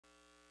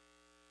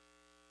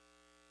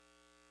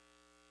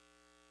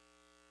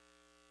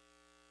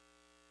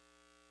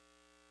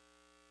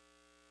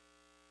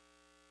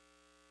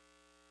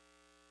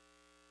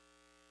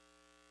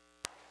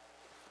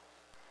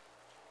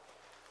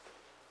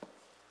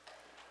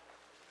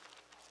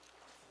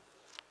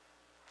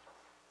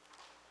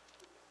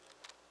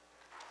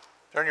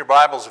Turn your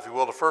Bibles, if you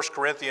will, to 1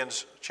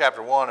 Corinthians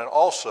chapter 1 and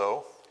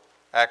also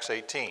Acts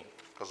 18,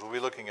 because we'll be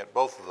looking at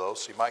both of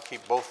those, so you might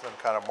keep both of them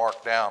kind of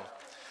marked down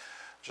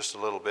just a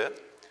little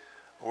bit.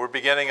 We're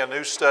beginning a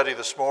new study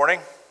this morning.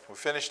 We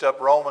finished up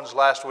Romans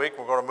last week.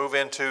 We're going to move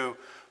into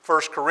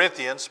 1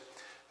 Corinthians.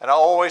 And I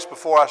always,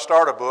 before I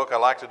start a book, I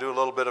like to do a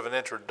little bit of an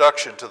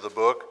introduction to the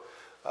book.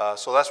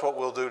 So that's what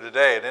we'll do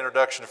today, an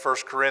introduction to 1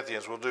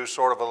 Corinthians. We'll do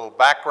sort of a little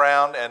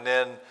background and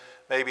then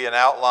maybe an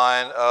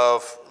outline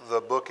of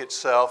the book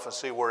itself and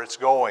see where it's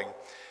going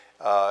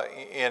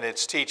in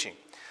its teaching.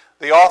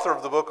 The author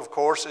of the book, of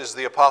course, is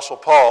the Apostle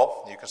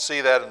Paul. You can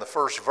see that in the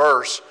first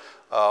verse.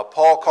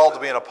 Paul, called to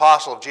be an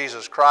apostle of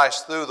Jesus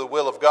Christ through the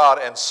will of God,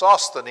 and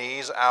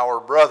Sosthenes, our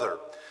brother.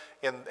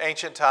 In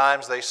ancient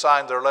times, they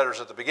signed their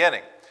letters at the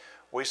beginning.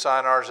 We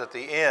sign ours at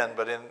the end,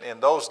 but in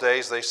those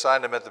days, they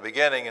signed them at the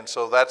beginning, and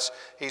so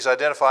he's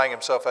identifying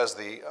himself as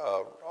the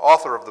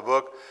author of the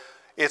book.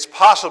 It's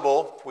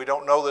possible, we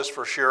don't know this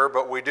for sure,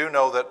 but we do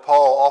know that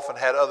Paul often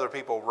had other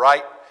people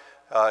write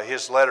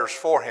his letters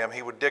for him.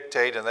 He would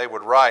dictate and they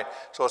would write.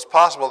 So it's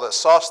possible that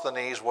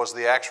Sosthenes was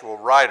the actual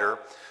writer,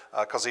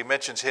 because he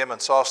mentions him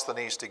and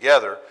Sosthenes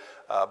together,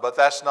 but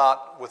that's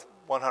not with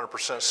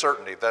 100%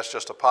 certainty. That's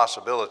just a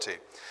possibility.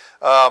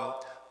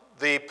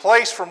 The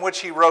place from which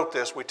he wrote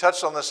this, we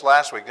touched on this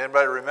last week. Did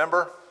anybody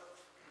remember?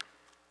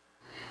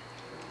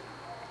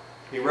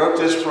 He wrote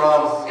this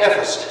from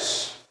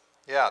Ephesus.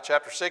 Yeah,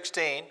 chapter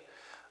 16.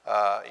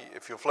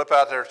 If you'll flip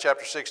out there to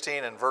chapter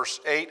 16 and verse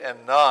 8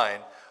 and 9,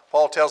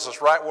 Paul tells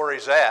us right where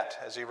he's at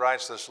as he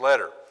writes this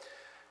letter.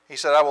 He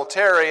said, I will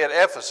tarry at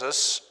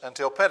Ephesus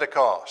until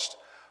Pentecost,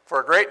 for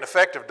a great and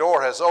effective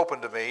door has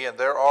opened to me, and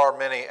there are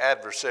many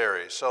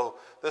adversaries. So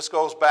this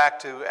goes back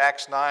to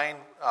Acts 19,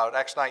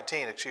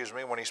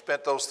 when he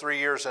spent those 3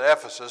 years in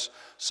Ephesus.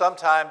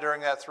 Sometime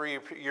during that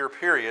 3-year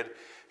period,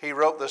 he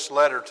wrote this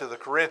letter to the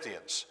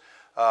Corinthians.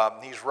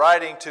 He's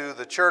writing to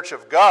the church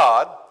of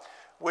God,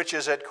 which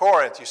is at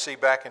Corinth, you see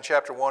back in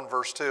chapter 1,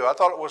 verse 2. I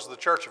thought it was the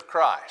church of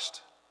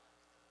Christ.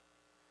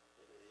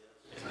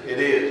 It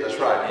is,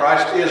 that's right.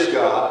 Christ is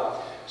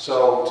God.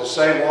 So to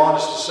say one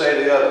is to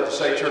say the other. To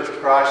say church of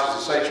Christ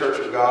is to say church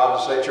of God.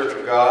 To say church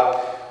of God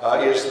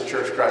is the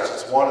church of Christ.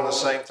 It's one and the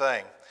same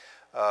thing.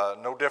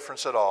 No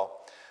difference at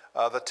all.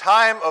 The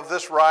time of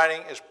this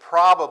writing is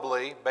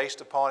probably, based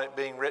upon it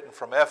being written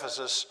from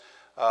Ephesus,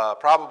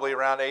 probably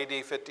around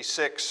AD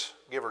 56,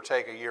 give or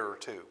take a year or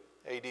two.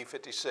 AD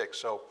 56.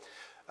 So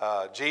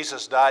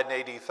Jesus died in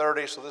AD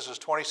 30, so this is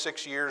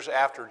 26 years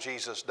after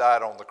Jesus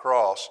died on the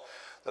cross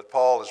that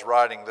Paul is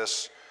writing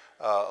this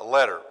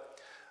letter.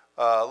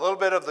 A little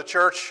bit of the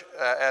church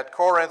at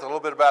Corinth, a little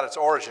bit about its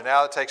origin.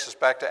 Now that takes us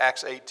back to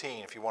Acts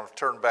 18, if you want to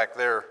turn back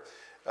there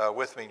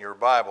with me in your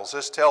Bibles.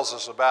 This tells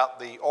us about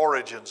the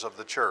origins of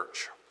the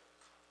church.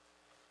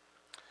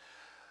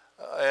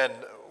 And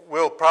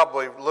we'll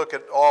probably look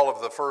at all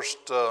of the first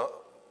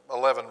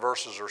 11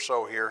 verses or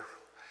so here.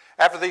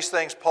 After these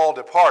things, Paul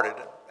departed,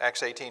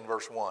 Acts 18,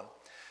 verse 1,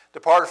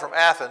 departed from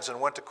Athens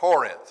and went to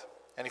Corinth.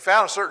 And he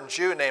found a certain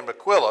Jew named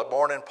Aquila,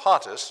 born in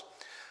Pontus,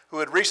 who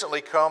had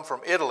recently come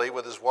from Italy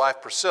with his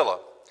wife Priscilla,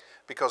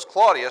 because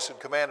Claudius had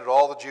commanded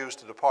all the Jews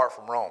to depart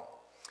from Rome.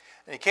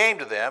 And he came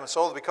to them, and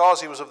so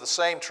because he was of the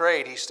same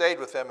trade, he stayed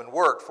with them and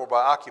worked, for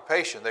by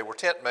occupation they were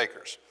tent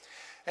makers.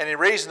 And he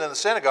reasoned in the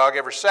synagogue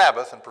every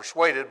Sabbath and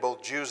persuaded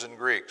both Jews and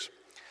Greeks.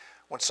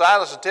 When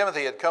Silas and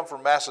Timothy had come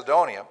from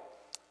Macedonia,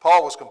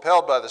 Paul was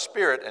compelled by the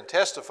Spirit and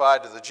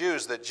testified to the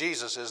Jews that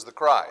Jesus is the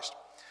Christ.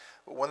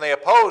 But when they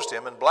opposed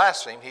him and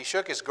blasphemed, he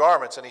shook his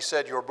garments and he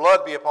said, Your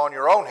blood be upon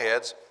your own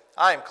heads.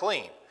 I am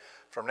clean.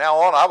 From now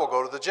on I will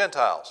go to the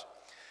Gentiles.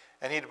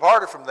 And he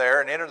departed from there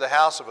and entered the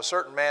house of a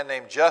certain man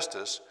named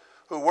Justus,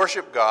 who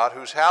worshipped God,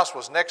 whose house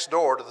was next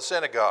door to the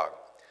synagogue.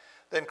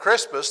 Then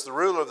Crispus, the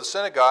ruler of the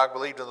synagogue,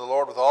 believed in the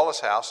Lord with all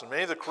his house, and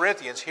many of the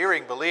Corinthians,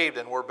 hearing, believed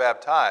and were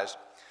baptized.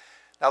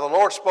 Now the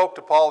Lord spoke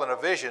to Paul in a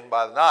vision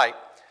by the night,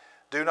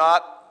 Do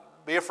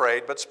not be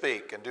afraid, but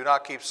speak, and do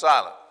not keep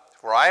silent.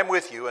 For I am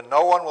with you, and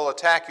no one will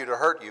attack you to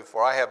hurt you,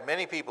 for I have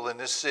many people in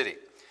this city.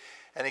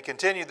 And he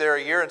continued there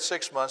 1 year and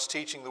 6 months,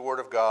 teaching the word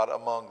of God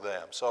among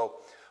them. So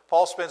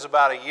Paul spends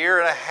about 1.5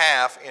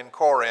 years in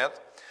Corinth,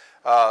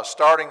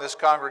 starting this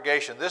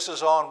congregation. This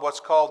is on what's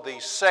called the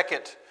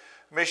second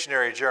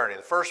missionary journey.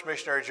 The first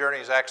missionary journey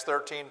is Acts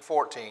 13,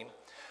 14.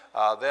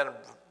 Then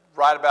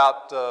right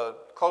about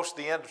close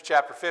to the end of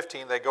chapter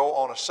 15, they go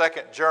on a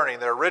second journey.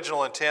 Their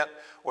original intent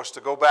was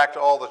to go back to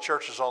all the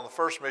churches on the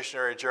first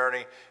missionary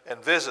journey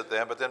and visit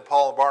them, but then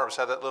Paul and Barnabas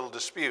had that little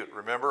dispute,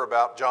 remember,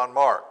 about John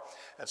Mark.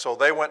 And so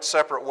they went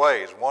separate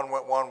ways. One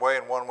went one way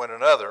and one went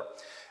another.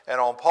 And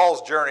on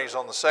Paul's journeys,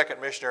 on the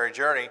second missionary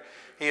journey,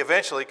 he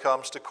eventually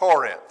comes to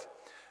Corinth.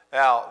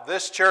 Now,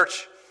 this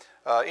church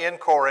in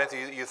Corinth,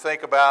 you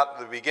think about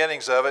the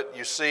beginnings of it,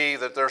 you see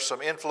that there's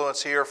some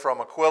influence here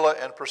from Aquila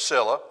and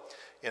Priscilla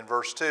in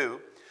verse 2.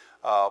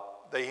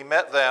 He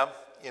met them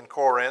in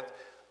Corinth,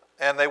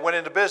 and they went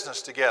into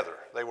business together.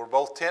 They were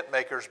both tent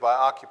makers by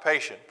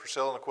occupation.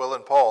 Priscilla and Aquila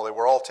and Paul, they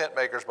were all tent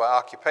makers by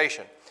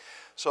occupation.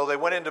 So they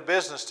went into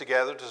business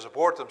together to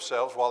support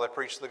themselves while they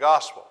preached the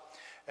gospel.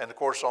 And of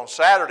course on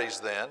Saturdays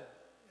then,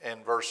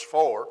 in verse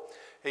 4,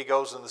 he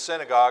goes in the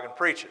synagogue and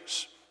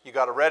preaches. You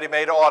got a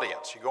ready-made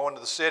audience. You go into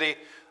the city,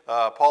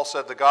 Paul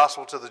said the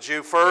gospel to the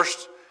Jew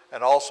first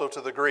and also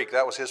to the Greek.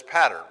 That was his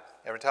pattern.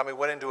 Every time he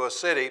went into a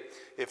city,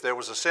 if there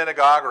was a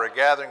synagogue or a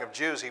gathering of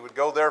Jews, he would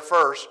go there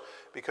first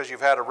because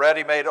you've had a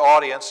ready-made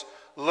audience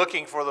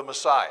looking for the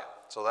Messiah.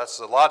 So that's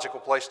the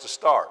logical place to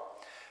start.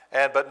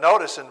 But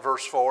notice in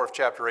verse 4 of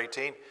chapter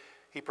 18,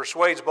 he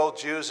persuades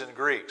both Jews and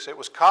Greeks. It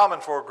was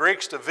common for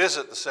Greeks to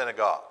visit the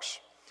synagogues.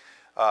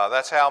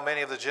 That's how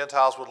many of the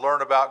Gentiles would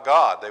learn about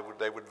God.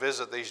 They would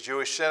visit these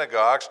Jewish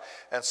synagogues.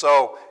 And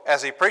so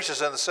as he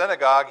preaches in the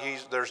synagogue,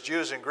 there's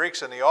Jews and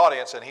Greeks in the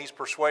audience, and he's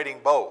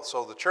persuading both.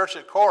 So the church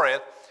at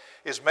Corinth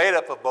is made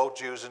up of both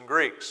Jews and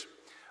Greeks,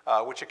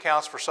 which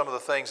accounts for some of the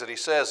things that he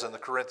says in the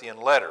Corinthian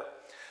letter.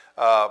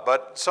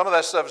 But some of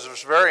that stuff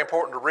is very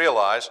important to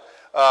realize.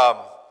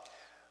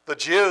 The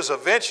Jews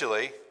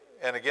eventually,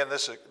 and again,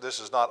 this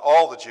is not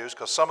all the Jews,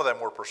 because some of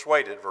them were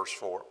persuaded, verse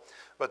 4.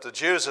 But the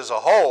Jews as a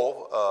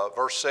whole,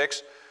 verse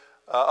 6,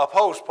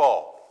 opposed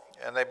Paul,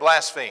 and they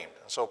blasphemed.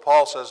 And so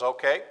Paul says,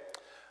 okay,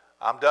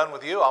 I'm done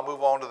with you. I'll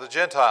move on to the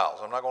Gentiles.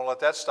 I'm not going to let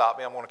that stop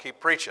me. I'm going to keep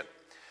preaching.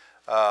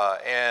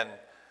 And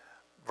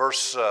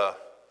verse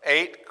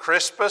 8,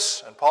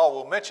 Crispus, and Paul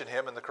will mention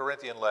him in the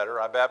Corinthian letter.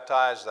 I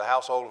baptized the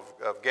household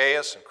of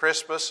Gaius and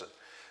Crispus, and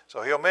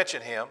so he'll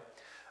mention him.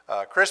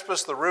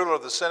 Crispus, the ruler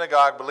of the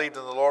synagogue, believed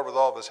in the Lord with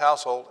all of his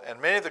household,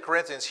 and many of the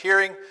Corinthians,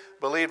 hearing,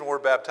 believed and were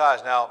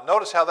baptized. Now,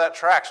 notice how that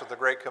tracks with the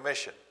Great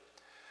Commission.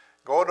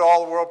 Go into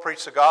all the world,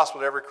 preach the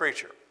gospel to every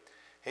creature.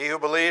 He who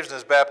believes and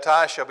is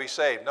baptized shall be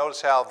saved.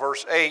 Notice how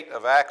verse 8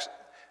 of Acts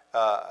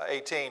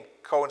 18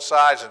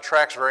 coincides and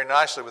tracks very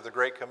nicely with the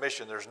Great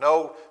Commission. There's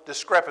no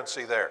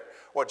discrepancy there.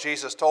 What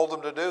Jesus told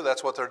them to do,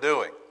 that's what they're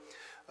doing.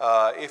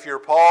 If you're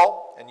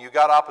Paul and you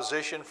got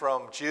opposition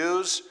from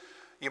Jews,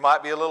 you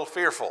might be a little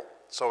fearful.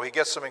 So he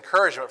gets some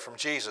encouragement from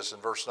Jesus in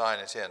verse 9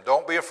 and 10.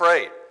 Don't be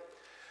afraid.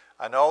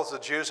 I know the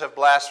Jews have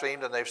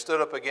blasphemed and they've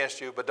stood up against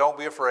you, but don't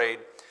be afraid.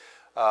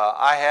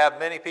 I have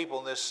many people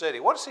in this city.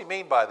 What does he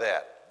mean by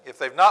that? If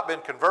they've not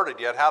been converted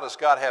yet, how does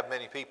God have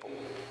many people?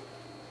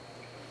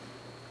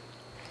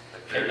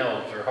 He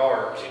knows their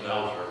hearts. He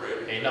knows they're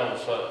ready. He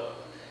knows what,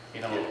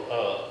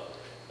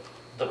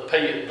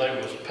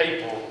 there was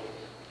people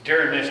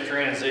during this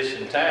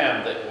transition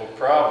time that were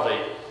probably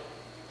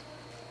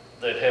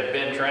that have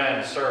been trying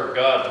to serve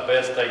God the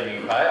best they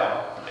knew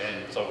how,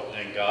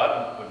 and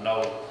God would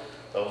know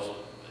those,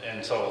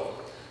 and so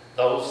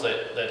those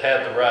that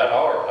had the right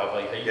heart, I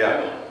mean, He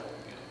knew.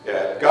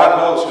 Yeah, God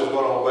knows who's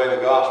going to obey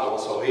the gospel,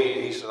 so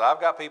he says,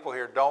 I've got people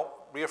here, don't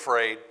be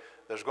afraid.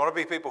 There's going to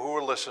be people who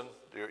will listen.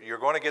 You're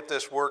going to get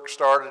this work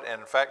started,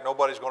 and in fact,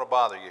 nobody's going to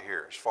bother you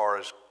here as far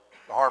as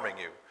harming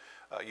you.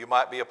 You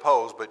might be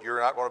opposed, but you're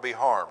not going to be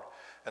harmed.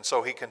 And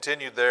so he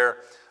continued there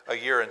a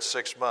year and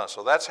 6 months.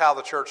 So that's how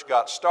the church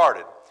got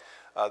started.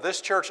 This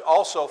church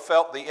also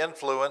felt the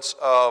influence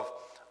of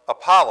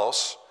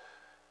Apollos.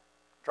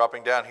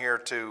 Dropping down here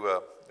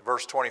to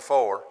verse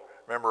 24.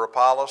 Remember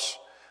Apollos?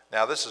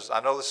 Now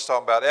I know this is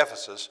talking about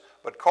Ephesus,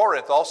 but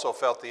Corinth also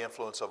felt the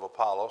influence of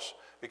Apollos,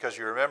 because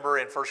you remember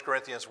in 1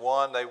 Corinthians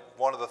 1,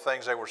 one of the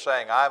things they were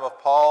saying, I'm of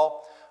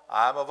Paul,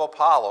 I'm of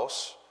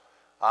Apollos,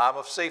 I'm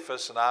of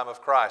Cephas, and I'm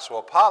of Christ. So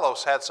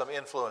Apollos had some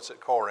influence at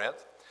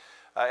Corinth,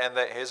 and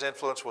his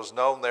influence was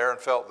known there and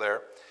felt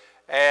there.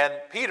 And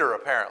Peter,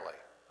 apparently.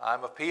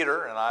 I'm of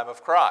Peter, and I'm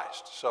of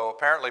Christ. So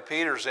apparently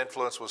Peter's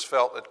influence was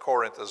felt at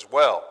Corinth as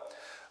well.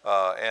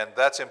 And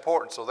that's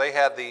important. So they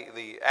had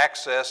the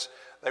access.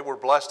 They were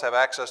blessed to have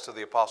access to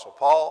the Apostle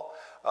Paul,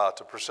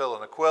 to Priscilla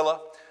and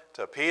Aquila,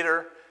 to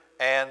Peter,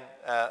 and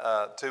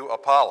to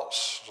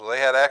Apollos. So they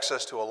had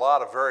access to a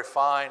lot of very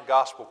fine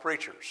gospel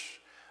preachers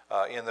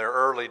in their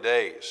early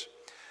days.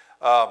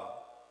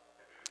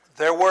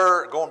 There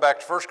were, going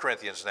back to 1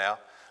 Corinthians now,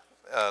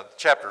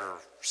 chapter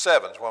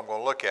 7 is what I'm going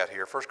to look at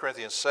here, 1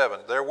 Corinthians 7.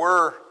 There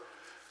were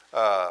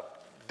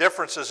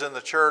differences in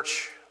the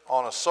church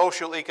on a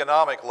social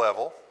economic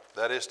level.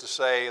 That is to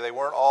say, they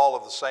weren't all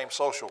of the same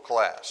social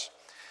class.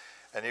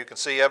 And you can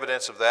see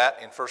evidence of that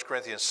in 1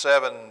 Corinthians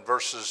 7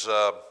 verses,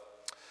 I'll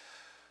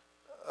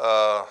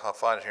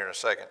find it here in a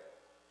second,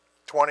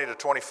 20 to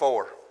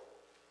 24.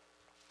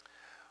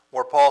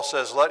 Where Paul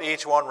says, let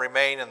each one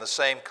remain in the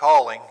same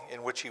calling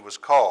in which he was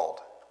called.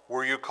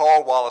 Were you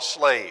called while a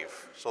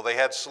slave? So they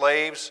had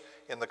slaves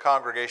in the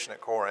congregation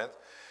at Corinth.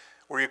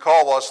 Were you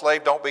called while a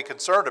slave? Don't be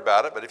concerned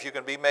about it, but if you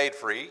can be made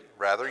free,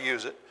 rather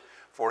use it.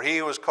 For he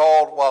who is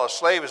called while a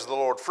slave is the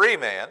Lord free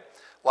man.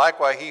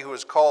 Likewise, he who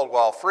is called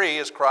while free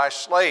is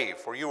Christ's slave.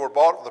 For you were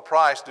bought with a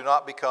price, do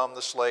not become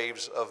the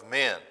slaves of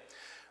men.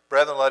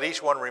 Brethren, let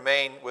each one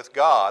remain with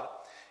God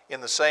in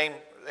the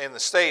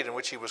state in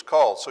which he was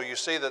called. So you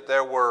see that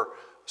there were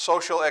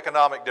social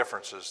economic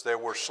differences. There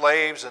were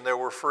slaves and there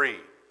were free.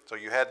 So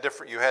you had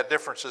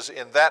differences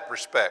in that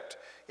respect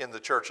in the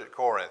church at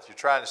Corinth. You're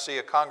trying to see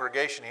a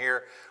congregation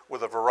here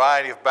with a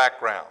variety of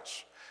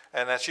backgrounds.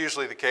 And that's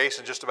usually the case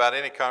in just about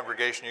any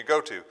congregation you go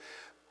to.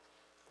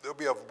 There'll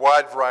be a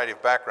wide variety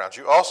of backgrounds.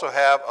 You also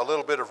have a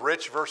little bit of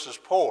rich versus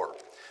poor.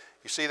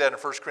 You see that in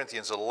 1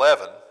 Corinthians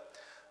 11,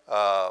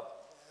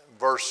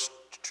 verse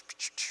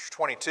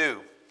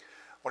 22,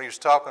 when he was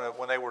talking,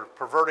 when they were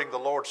perverting the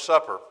Lord's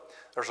Supper.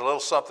 There's a little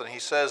something he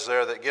says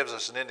there that gives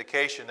us an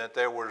indication that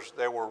there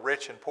were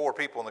rich and poor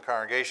people in the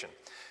congregation.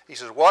 He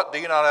says, "What, do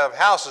you not have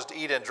houses to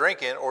eat and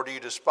drink in, or do you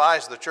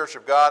despise the church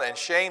of God and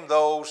shame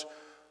those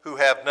who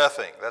have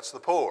nothing?" That's the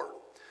poor.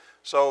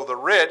 So the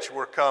rich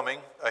were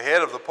coming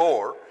ahead of the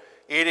poor,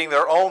 eating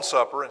their own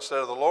supper instead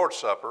of the Lord's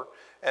Supper,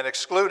 and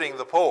excluding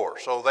the poor.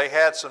 So they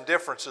had some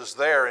differences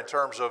there in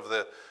terms of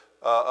the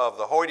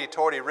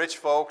hoity-toity rich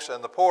folks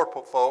and the poor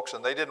folks,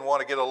 and they didn't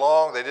want to get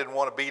along. They didn't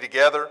want to be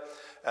together,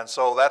 and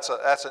so that's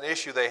an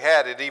issue they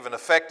had. It even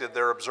affected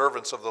their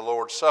observance of the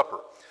Lord's Supper.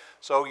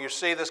 So you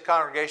see, this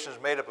congregation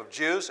is made up of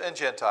Jews and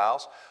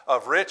Gentiles,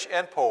 of rich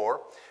and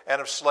poor,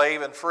 and of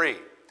slave and free.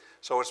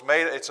 So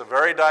it's a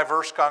very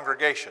diverse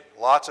congregation,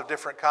 lots of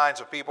different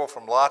kinds of people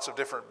from lots of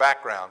different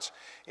backgrounds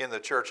in the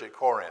church at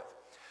Corinth.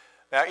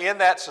 Now, in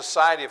that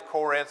society of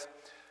Corinth,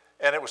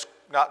 and it was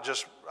not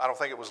just, I don't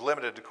think it was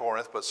limited to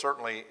Corinth, but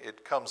certainly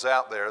it comes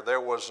out there, there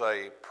was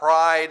a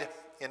pride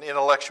in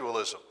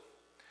intellectualism.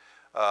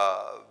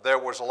 There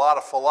was a lot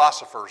of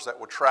philosophers that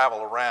would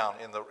travel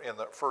around in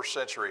the first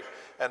century,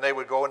 and they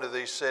would go into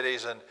these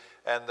cities and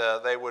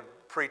they would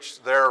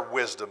preach their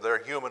wisdom, their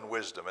human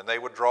wisdom, and they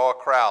would draw a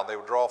crowd, they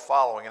would draw a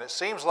following. And it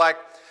seems like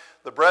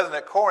the brethren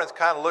at Corinth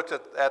kind of looked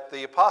at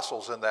the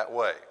apostles in that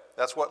way.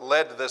 That's what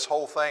led to this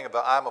whole thing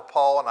about I'm of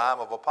Paul and I'm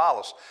of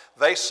Apollos.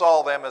 They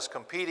saw them as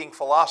competing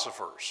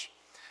philosophers.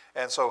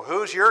 And so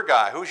who's your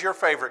guy? Who's your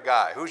favorite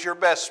guy? Who's your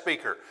best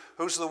speaker?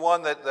 Who's the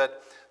one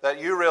that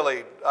you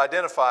really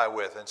identify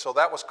with? And so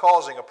that was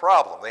causing a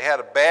problem. They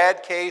had a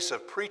bad case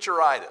of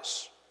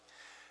preacheritis.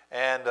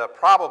 And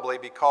probably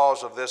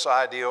because of this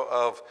idea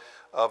of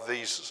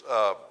these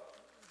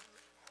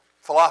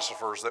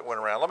philosophers that went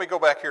around. Let me go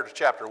back here to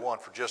chapter 1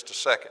 for just a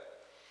second.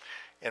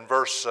 In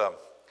verse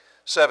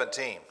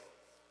 17.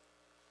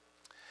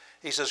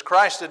 He says,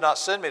 "Christ did not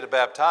send me to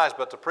baptize,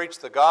 but to preach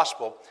the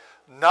gospel,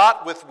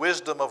 not with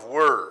wisdom of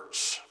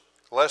words,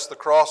 lest the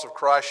cross of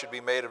Christ should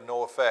be made of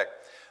no effect."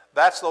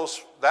 That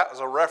was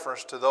a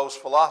reference to those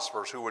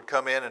philosophers who would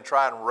come in and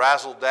try and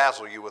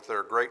razzle-dazzle you with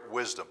their great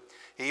wisdom.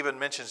 He even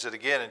mentions it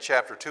again in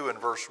chapter 2 and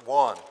verse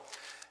 1.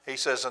 He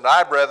says, "And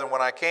I, brethren,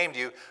 when I came to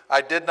you, I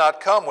did not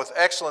come with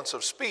excellence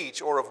of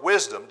speech or of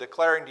wisdom,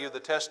 declaring to you the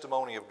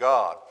testimony of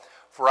God.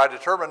 For I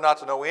determined not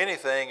to know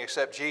anything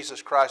except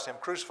Jesus Christ, Him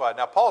crucified."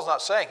 Now, Paul's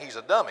not saying he's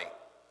a dummy.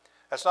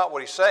 That's not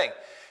what he's saying.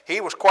 He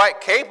was quite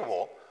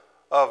capable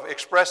of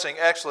expressing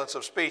excellence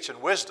of speech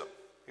and wisdom.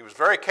 He was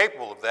very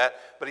capable of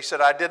that, but he said,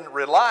 I didn't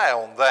rely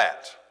on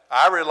that.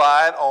 I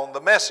relied on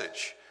the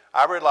message.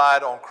 I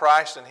relied on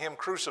Christ and Him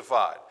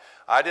crucified.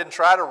 I didn't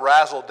try to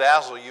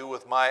razzle-dazzle you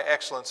with my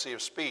excellency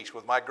of speech,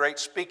 with my great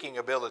speaking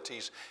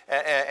abilities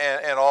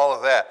and all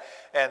of that.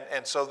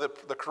 And so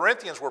the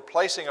Corinthians were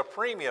placing a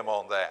premium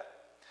on that.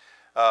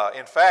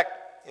 In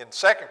fact, in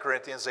 2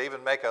 Corinthians, they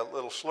even make a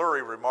little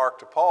slurry remark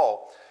to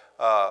Paul.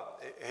 How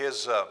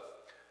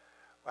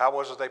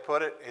was it they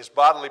put it? His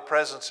bodily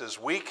presence is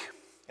weak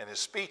and his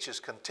speech is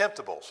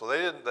contemptible. So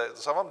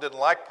some of them didn't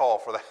like Paul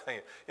for that.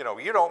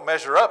 You don't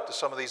measure up to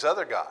some of these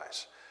other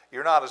guys.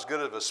 You're not as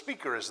good of a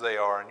speaker as they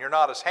are, and you're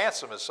not as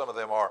handsome as some of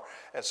them are.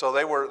 And so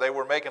they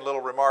were making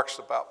little remarks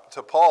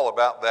to Paul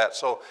about that.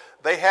 So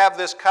they have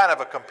this kind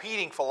of a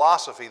competing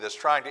philosophy that's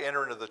trying to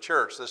enter into the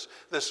church,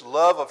 this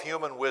love of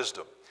human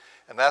wisdom.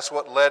 And that's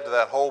what led to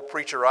that whole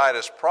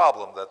preacheritis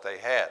problem that they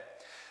had.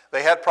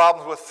 They had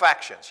problems with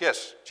factions.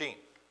 Yes, Gene?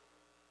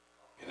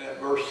 In that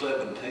verse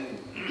 17,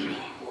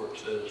 where it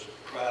says,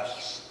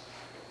 Christ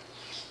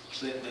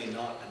sent me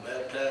not to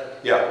baptize.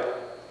 Yeah.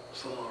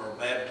 Some of our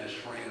Baptist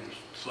friends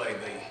say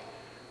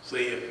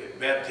if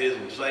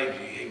baptism saves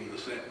you, he would have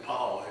sent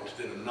Paul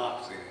instead of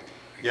not sending him.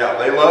 Yeah,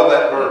 they love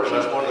that verse.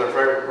 That's one of their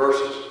favorite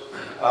verses.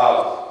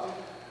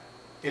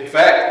 In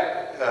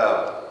fact,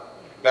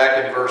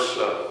 back in verse,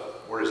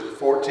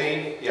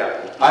 14?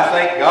 Yeah. "I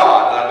thank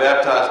God that I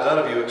baptized none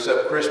of you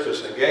except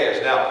Crispus and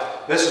Gaius."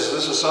 Now, this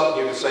is something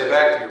you can say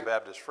back to your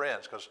Baptist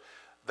friends, because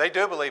they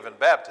do believe in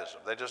baptism.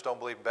 They just don't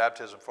believe in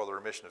baptism for the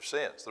remission of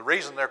sins. The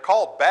reason they're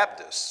called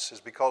Baptists is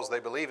because they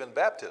believe in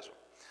baptism.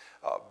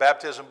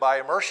 Baptism by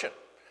immersion.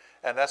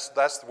 And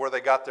that's where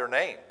they got their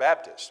name,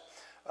 Baptist.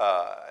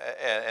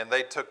 And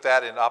they took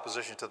that in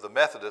opposition to the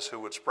Methodists who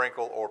would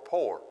sprinkle or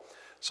pour.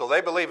 So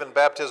they believe in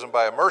baptism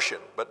by immersion,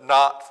 but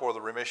not for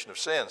the remission of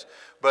sins.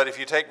 But if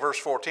you take verse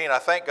 14, "I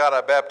thank God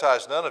I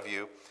baptized none of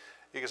you,"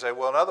 you can say,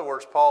 well, in other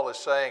words, Paul is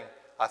saying,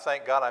 I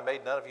thank God I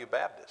made none of you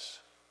Baptists.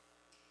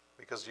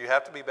 Because you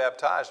have to be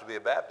baptized to be a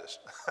Baptist.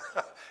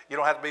 You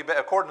don't have to be,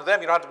 according to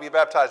them, you don't have to be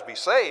baptized to be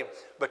saved,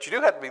 but you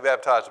do have to be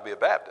baptized to be a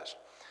Baptist.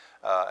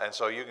 And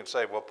so you can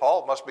say, well,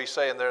 Paul must be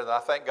saying there that I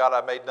thank God I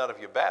made none of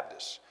you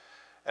Baptists.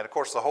 And of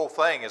course, the whole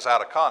thing is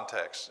out of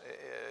context,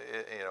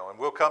 and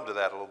we'll come to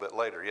that a little bit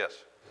later. Yes?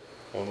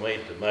 We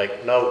need to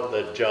make note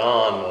that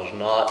John was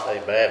not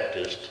a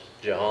Baptist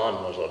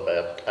John was a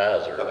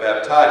baptizer. A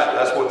baptizer.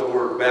 That's what the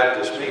word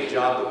Baptist means.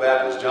 John the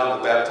Baptist,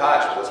 John the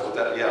Baptizer. That's what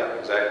that, yeah,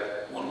 exactly.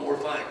 One more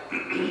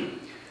thing.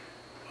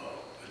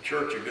 The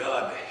Church of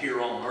God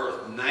here on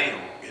earth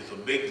now is a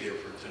big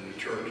difference in the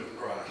Church of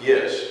Christ.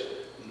 Yes.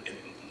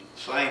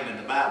 Same in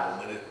the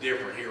Bible, but it's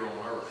different here on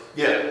earth.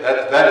 Yeah,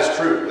 that is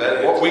true.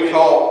 That what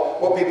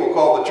people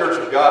call the Church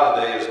of God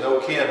today is no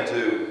kin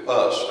to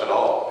us at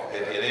all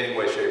in any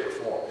way, shape, or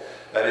form.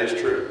 That is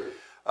true.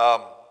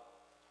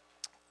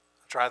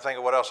 Trying to think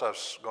of what else I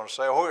was going to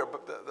say.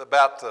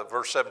 About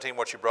verse 17,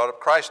 what you brought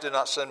up. Christ did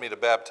not send me to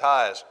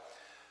baptize.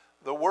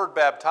 The word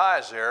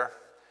baptize there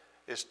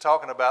is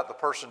talking about the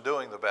person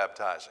doing the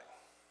baptizing.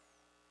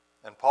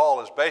 And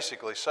Paul is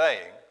basically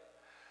saying,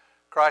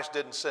 Christ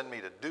didn't send me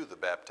to do the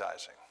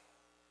baptizing.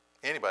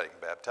 Anybody can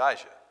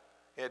baptize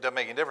you. It doesn't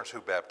make any difference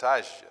who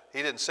baptizes you.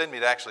 He didn't send me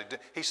to actually do.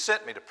 He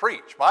sent me to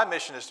preach. My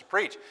mission is to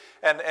preach.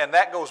 And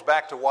that goes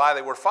back to why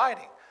they were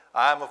fighting.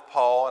 I'm of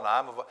Paul and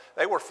I'm of...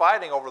 They were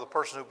fighting over the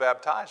person who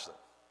baptized them.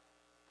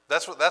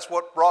 That's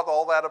what brought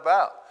all that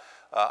about.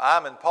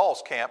 I'm in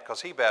Paul's camp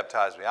because he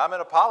baptized me. I'm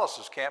in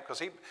Apollos' camp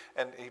because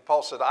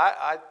Paul said,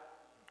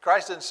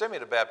 Christ didn't send me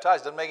to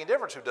baptize. It doesn't make any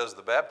difference who does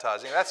the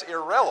baptizing. That's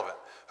irrelevant.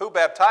 Who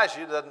baptized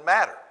you doesn't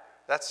matter.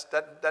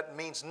 That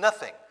means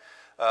nothing.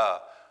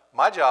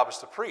 My job is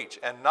to preach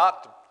and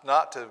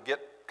not to get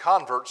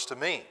converts to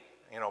me.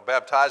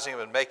 Baptizing him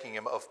and making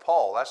him of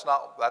Paul. That's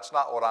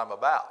not what I'm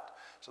about.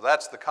 So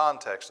that's the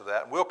context of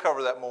that. And we'll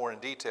cover that more in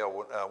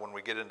detail when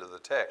we get into the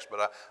text.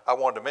 But I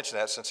wanted to mention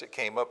that since it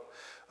came up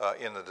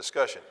in the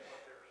discussion.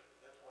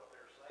 That's what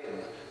they're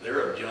saying.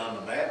 They're of John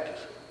the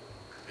Baptist.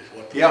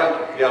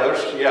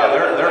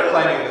 They're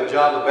claiming that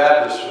John the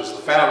Baptist was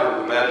the founder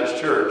of the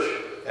Baptist Church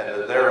and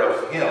that they're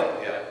of him.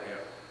 Yeah.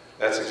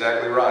 That's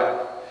exactly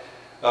right.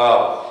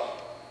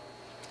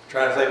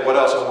 Trying to think what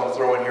else I want to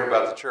throw in here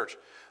about the church.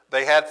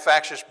 They had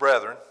factious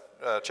brethren,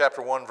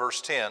 chapter 1,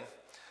 verse 10.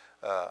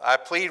 I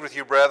plead with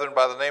you, brethren,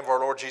 by the name of our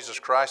Lord Jesus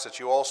Christ, that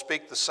you all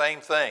speak the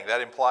same thing. That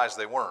implies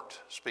they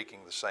weren't speaking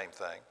the same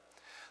thing.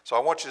 So I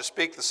want you to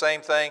speak the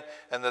same thing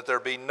and that there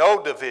be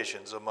no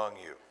divisions among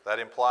you. That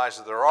implies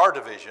that there are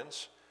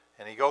divisions.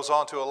 And he goes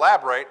on to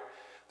elaborate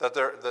that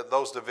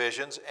those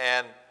divisions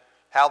and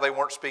how they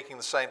weren't speaking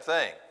the same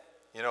thing.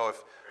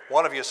 If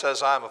one of you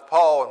says I'm of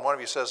Paul and one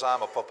of you says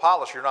I'm of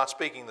Apollos, you're not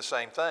speaking the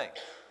same thing.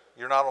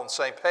 You're not on the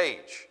same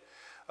page.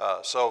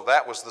 So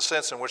that was the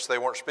sense in which they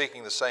weren't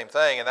speaking the same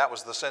thing, and that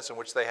was the sense in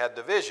which they had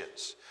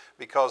divisions,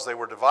 because they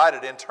were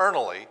divided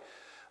internally.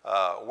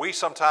 We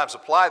sometimes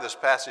apply this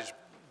passage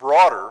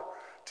broader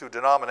to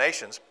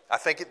denominations. I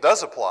think it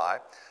does apply,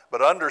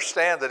 but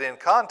understand that in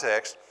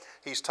context,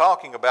 he's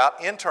talking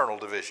about internal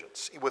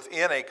divisions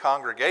within a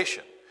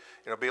congregation.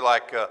 It'd be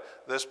like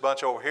this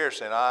bunch over here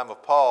saying, I'm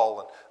of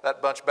Paul, and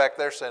that bunch back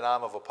there saying,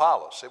 I'm of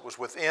Apollos. It was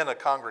within a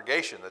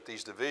congregation that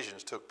these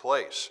divisions took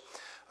place.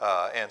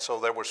 And so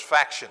there was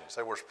factions,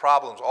 there was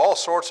problems, all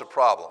sorts of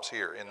problems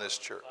here in this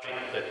church.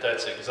 I think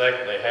that's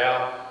exactly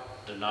how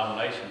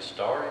denominations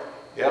started.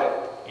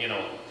 Yeah.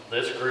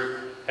 This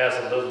group has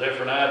a little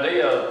different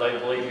idea. They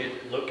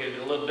look at it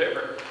a little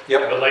different.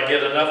 Yep. But they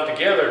get enough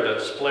together to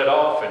split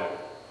off, and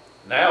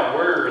now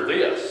we're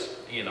this,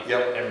 Yep.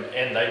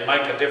 and they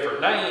make a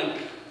different name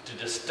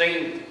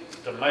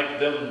to make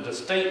them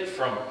distinct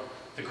from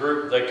the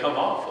group they come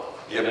off of.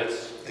 Yep.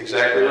 That's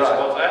exactly right. That's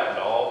what's happened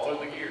all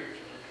through the years.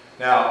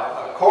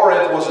 Now,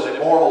 Corinth was an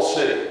immoral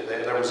city.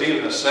 There was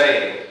even a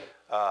saying,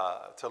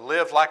 to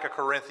live like a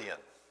Corinthian.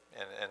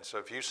 And so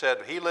if you said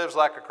he lives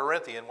like a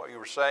Corinthian, what you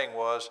were saying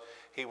was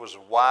he was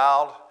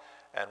wild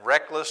and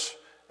reckless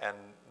and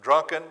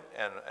drunken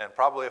and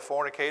probably a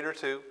fornicator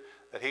too,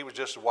 that he was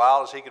just as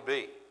wild as he could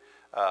be.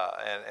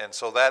 And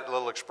so that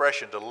little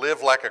expression, to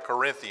live like a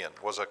Corinthian,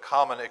 was a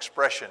common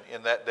expression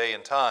in that day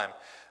and time.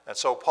 And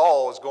so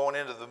Paul is going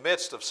into the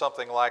midst of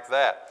something like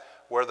that,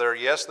 where there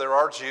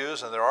are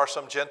Jews and there are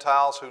some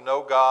Gentiles who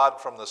know God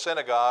from the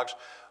synagogues,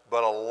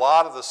 but a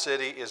lot of the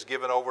city is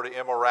given over to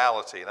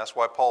immorality. And that's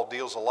why Paul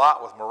deals a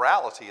lot with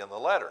morality in the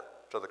letter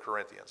to the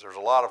Corinthians. There's a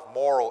lot of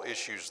moral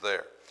issues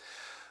there.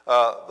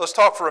 Let's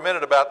talk for a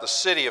minute about the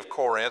city of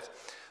Corinth.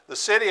 The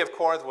city of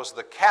Corinth was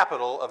the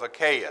capital of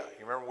Achaia.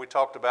 You remember we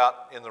talked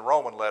about in the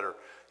Roman letter,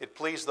 it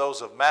pleased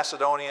those of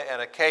Macedonia and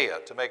Achaia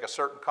to make a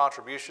certain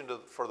contribution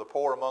for the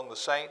poor among the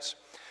saints.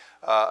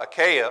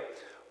 Achaia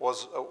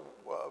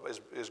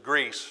is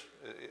Greece,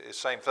 is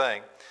same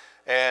thing.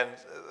 And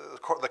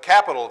the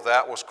capital of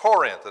that was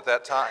Corinth at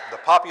that time. The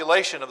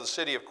population of the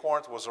city of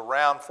Corinth was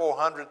around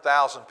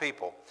 400,000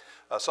 people.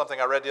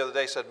 Something I read the other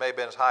day said may have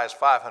been as high as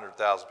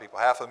 500,000 people,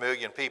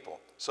 500,000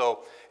 people. So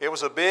it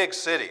was a big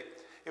city.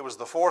 It was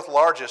the fourth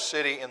largest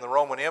city in the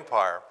Roman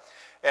Empire.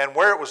 And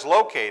where it was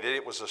located,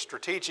 it was a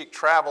strategic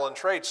travel and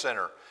trade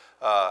center.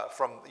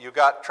 You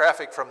got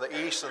traffic from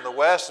the east and the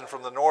west and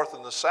from the north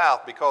and the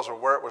south because of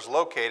where it was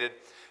located.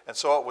 And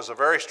so it was a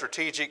very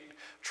strategic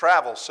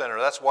travel center.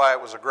 That's why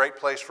it was a great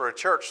place for a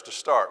church to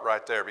start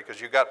right there, because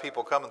you got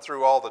people coming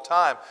through all the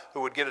time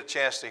who would get a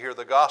chance to hear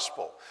the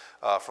gospel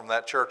from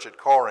that church at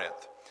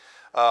Corinth.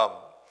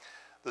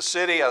 The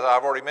city, as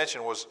I've already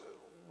mentioned, was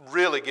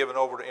really given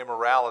over to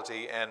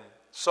immorality, and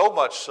so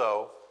much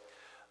so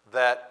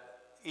that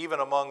even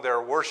among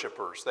their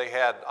worshipers, they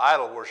had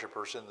idol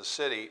worshipers in the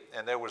city,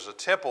 and there was a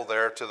temple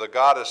there to the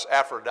goddess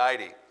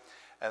Aphrodite.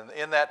 And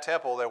in that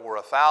temple there were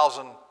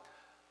 1,000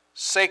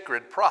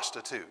 sacred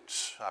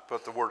prostitutes. I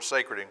put the word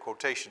sacred in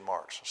quotation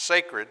marks.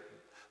 Sacred,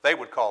 they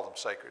would call them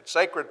sacred.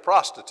 Sacred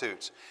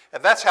prostitutes.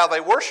 And that's how they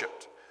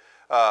worshiped.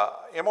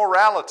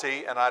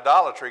 Immorality and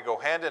idolatry go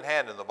hand in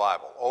hand in the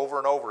Bible. Over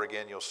and over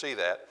again you'll see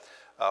that.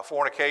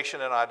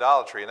 Fornication and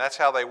idolatry. And that's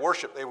how they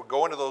worshiped. They would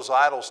go into those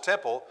idols'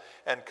 temple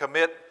and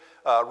commit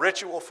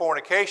ritual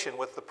fornication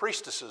with the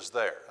priestesses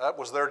there. That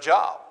was their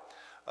job.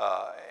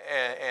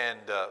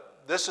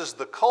 This is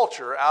the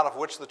culture out of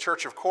which the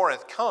Church of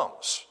Corinth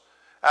comes.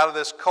 Out of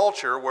this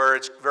culture where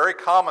it's very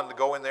common to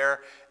go in there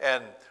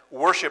and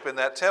worship in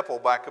that temple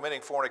by committing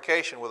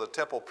fornication with a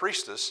temple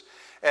priestess.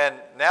 And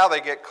now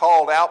they get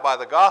called out by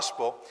the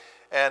gospel,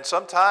 and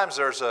sometimes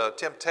there's a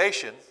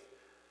temptation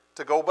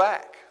to go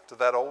back to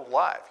that old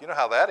life. You know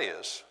how that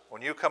is.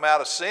 When you come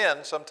out of sin,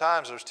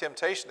 sometimes there's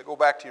temptation to go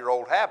back to your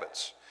old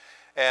habits.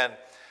 And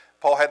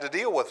Paul had to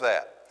deal with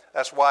that.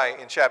 That's why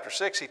in chapter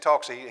 6 he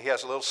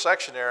has a little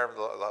section there,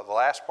 the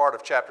last part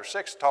of chapter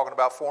 6, talking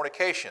about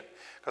fornication,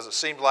 because it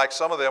seemed like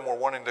some of them were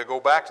wanting to go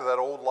back to that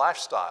old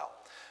lifestyle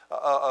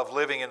of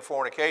living in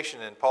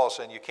fornication, and Paul's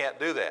saying you can't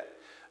do that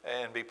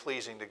and be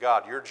pleasing to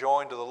God. You're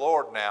joined to the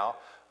Lord now.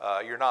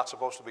 You're not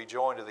supposed to be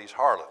joined to these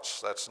harlots.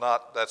 That's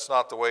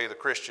not the way the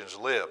Christians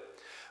live.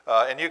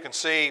 And you can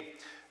see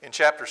in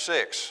chapter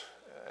 6,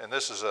 and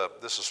this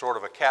is sort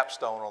of a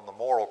capstone on the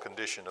moral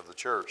condition of the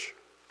church.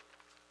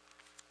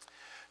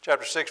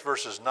 Chapter 6,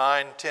 verses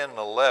 9, 10, and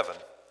 11.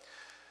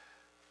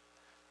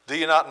 Do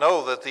you not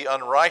know that the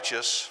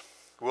unrighteous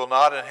will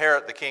not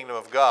inherit the kingdom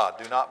of God?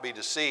 Do not be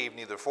deceived,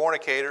 neither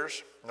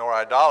fornicators, nor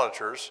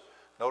idolaters.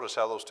 Notice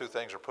how those two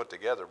things are put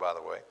together, by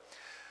the way.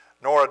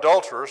 Nor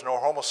adulterers, nor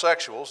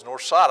homosexuals, nor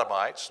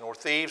sodomites, nor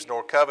thieves,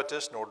 nor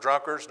covetous, nor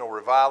drunkards, nor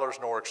revilers,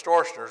 nor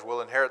extortioners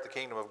will inherit the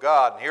kingdom of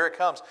God. And here it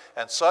comes.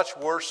 And such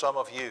were some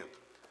of you.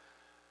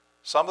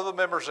 Some of the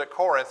members at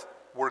Corinth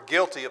were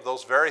guilty of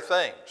those very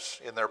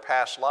things in their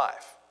past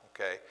life.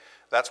 Okay,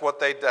 that's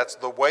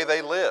the way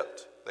they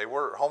lived. They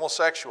were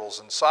homosexuals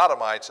and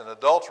sodomites and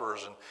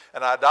adulterers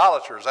and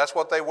idolaters. That's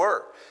what they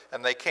were.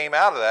 And they came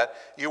out of that.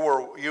 You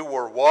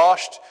were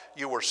washed,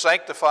 you were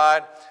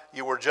sanctified,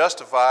 you were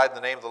justified in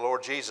the name of the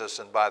Lord Jesus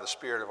and by the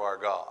Spirit of our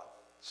God.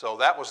 So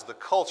that was the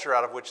culture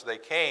out of which they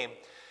came.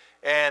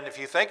 And if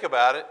you think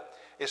about it,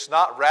 it's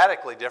not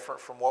radically different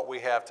from what we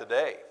have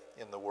today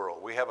in the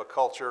world. We have a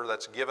culture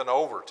that's given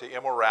over to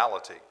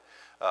immorality.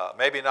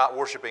 Maybe not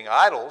worshiping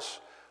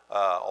idols,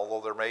 although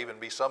there may even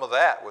be some of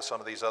that with some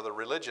of these other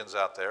religions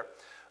out there,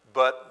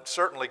 but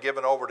certainly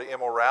given over to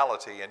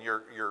immorality. And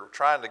you're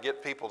trying to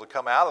get people to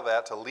come out of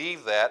that, to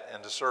leave that,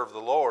 and to serve the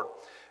Lord.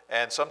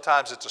 And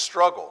sometimes it's a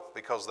struggle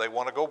because they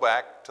want to go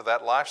back to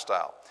that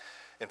lifestyle.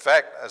 In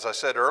fact, as I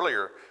said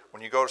earlier,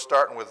 when you go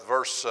starting with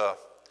verse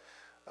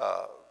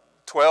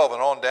 12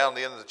 and on down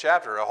the end of the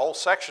chapter, a whole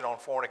section on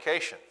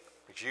fornication.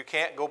 Because you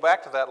can't go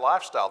back to that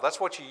lifestyle.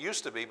 That's what you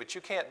used to be, but you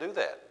can't do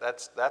that.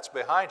 That's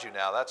behind you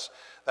now.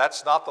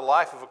 That's not the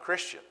life of a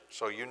Christian.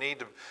 So you need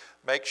to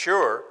make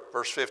sure,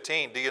 verse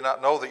 15, do you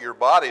not know that your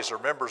bodies are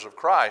members of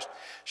Christ?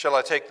 Shall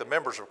I take the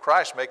members of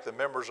Christ, make them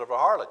members of a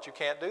harlot? You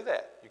can't do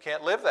that. You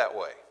can't live that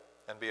way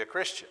and be a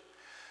Christian.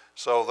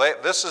 So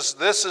this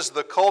is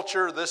the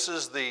culture, this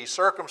is the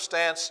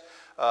circumstance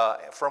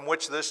from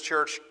which this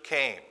church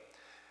came.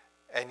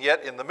 And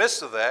yet in the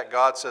midst of that,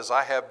 God says,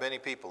 I have many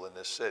people in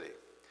this city.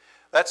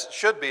 That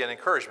should be an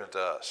encouragement to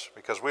us,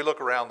 because we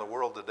look around the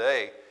world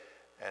today,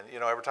 and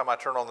every time I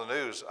turn on the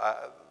news,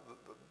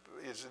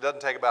 it doesn't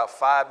take about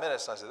 5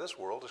 minutes, and I say, this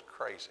world is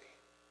crazy.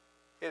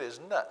 It is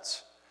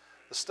nuts.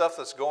 The stuff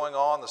that's going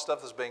on, the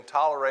stuff that's being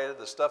tolerated,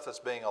 the stuff that's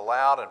being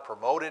allowed and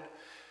promoted,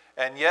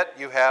 and yet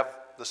you have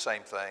the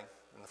same thing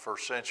in the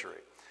first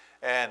century.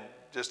 And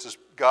just as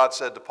God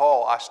said to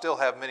Paul, I still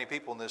have many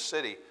people in this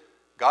city,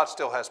 God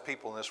still has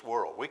people in this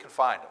world. We can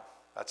find them.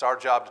 That's our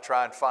job, to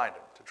try and find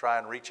them, to try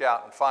and reach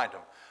out and find them.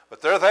 But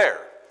they're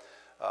there,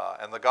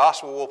 and the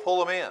gospel will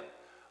pull them in.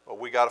 But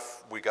we got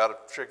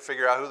to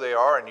figure out who they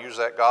are and use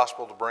that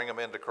gospel to bring them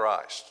into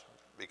Christ,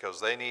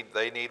 because they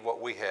need what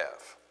we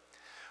have.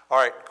 All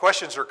right,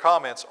 questions or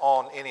comments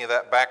on any of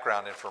that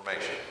background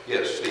information?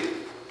 Yes,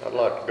 Steve. I'd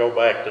like to go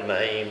back to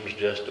names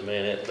just a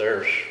minute.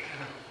 There's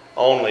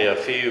only a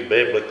few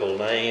biblical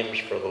names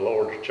for the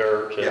Lord's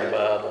church in the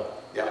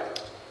Bible. Yeah.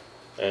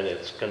 And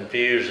it's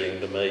confusing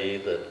to me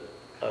that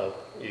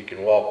you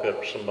can walk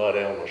up to somebody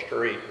on the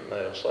street and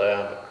they'll say,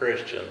 I'm a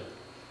Christian,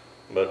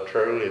 but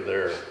truly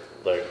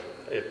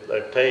if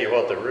they tell you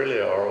what they really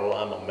are, well,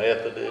 I'm a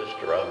Methodist,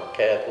 or I'm a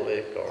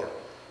Catholic, or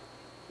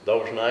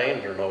those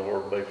names are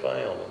nowhere to be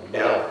found in the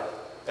Bible. Yeah.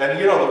 And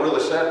the really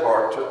sad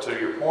part, to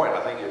your point,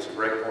 I think it's a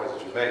great point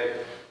that you made.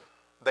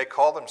 They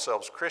call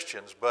themselves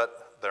Christians,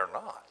 but they're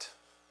not.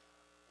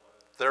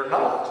 They're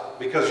not,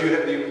 because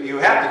you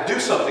have to do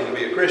something to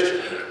be a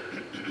Christian.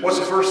 What's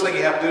the first thing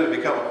you have to do to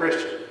become a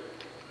Christian?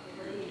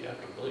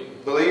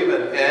 Believe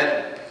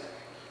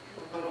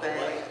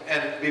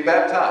and be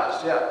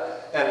baptized, yeah.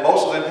 And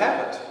most of them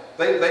haven't.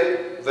 They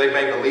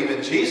may believe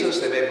in Jesus,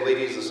 they may believe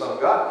He's the Son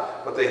of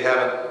God, but they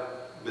haven't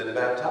been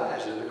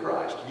baptized into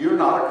Christ. You're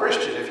not a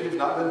Christian if you've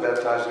not been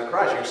baptized into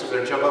Christ. You can sit there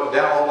and jump up and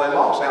down all day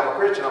long and say, I'm a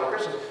Christian, I'm a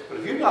Christian. But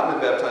if you've not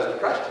been baptized into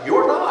Christ,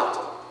 you're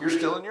not. You're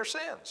still in your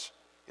sins.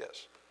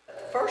 Yes.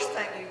 The first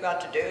thing you've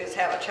got to do is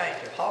have a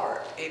change of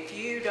heart. If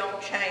you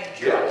don't change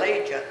your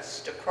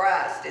allegiance to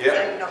Christ, it's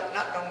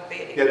not going to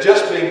be any good.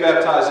 Just being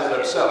baptized in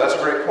itself, that's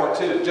a great point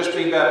too. Just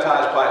being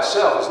baptized by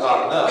itself is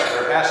not enough.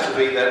 There has to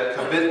be that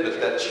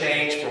commitment, that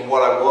change from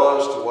what I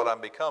was to what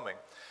I'm becoming.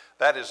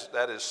 That is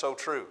so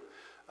true.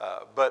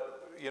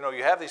 But you know,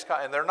 you have these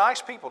kind, and they're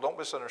nice people. Don't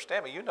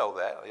misunderstand me. You know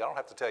that. I don't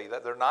have to tell you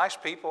that. They're nice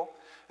people,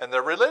 and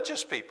they're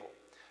religious people,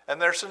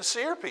 and they're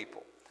sincere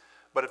people.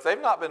 But if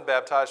they've not been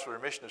baptized for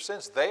remission of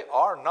sins, they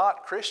are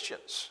not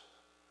Christians.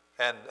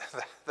 And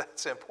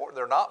that's important.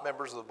 They're not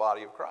members of the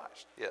body of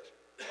Christ. Yes.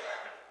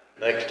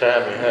 Next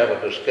time you have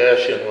a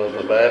discussion with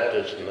a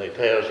Baptist and he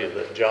tells you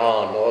that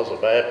John was a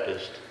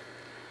Baptist,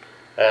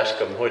 ask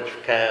him which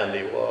kind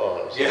he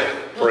was. Yeah.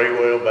 A Free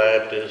Will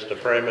Baptist, a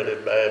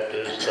Primitive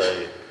Baptist,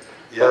 a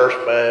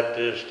First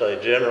Baptist,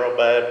 a General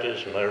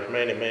Baptist, and there's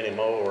many, many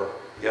more.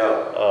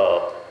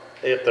 Yeah.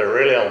 If they're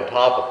really on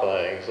top of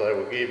things, they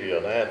will give you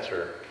an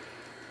answer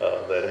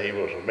that he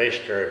was a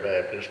missionary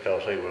Baptist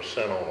because he was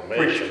sent on a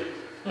mission.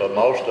 But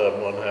most of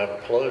them wouldn't have a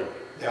clue.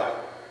 Yeah.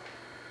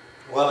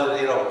 Well,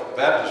 you know,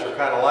 Baptists are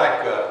kind of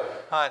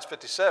like Heinz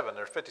 57.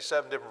 There's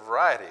 57 different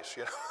varieties,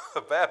 you know,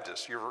 of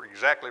Baptists. You're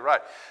exactly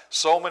right.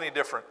 So many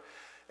different.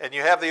 And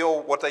you have the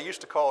old, what they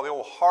used to call the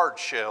old hard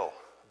shell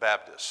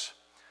Baptists.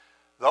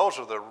 Those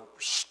are the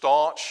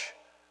staunch,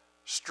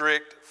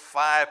 strict,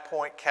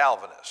 5-point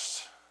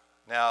Calvinists.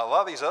 Now, a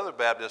lot of these other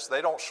Baptists,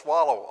 they don't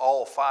swallow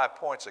all 5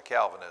 points of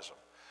Calvinism.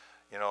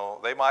 You know,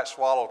 they might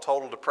swallow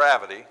total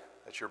depravity,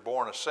 that you're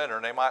born a sinner,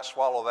 and they might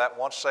swallow that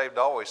once saved,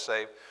 always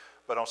saved.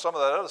 But on some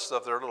of that other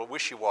stuff, they're a little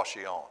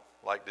wishy-washy on.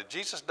 Like, did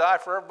Jesus die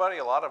for everybody?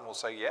 A lot of them will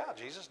say, yeah,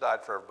 Jesus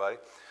died for everybody.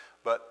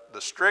 But the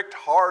strict,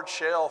 hard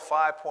shell,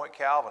 5-point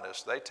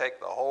Calvinists, they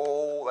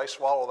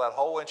swallow that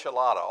whole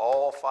enchilada,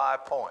 all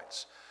 5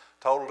 points.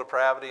 Total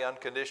depravity,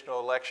 unconditional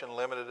election,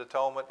 limited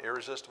atonement,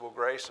 irresistible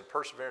grace, and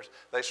perseverance.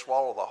 They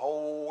swallow the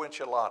whole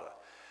enchilada.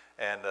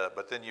 And,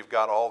 but then you've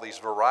got all these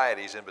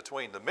varieties in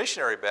between. The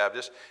missionary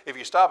Baptists, if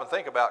you stop and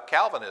think about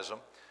Calvinism,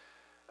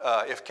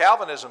 if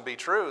Calvinism be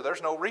true,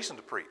 there's no reason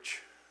to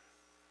preach.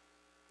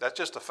 That's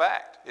just a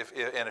fact.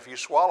 And if you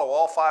swallow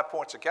all 5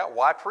 points of Calvinism,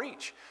 why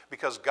preach?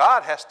 Because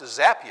God has to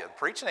zap you.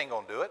 Preaching ain't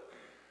going to do it.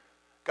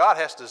 God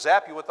has to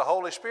zap you with the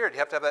Holy Spirit. You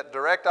have to have that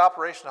direct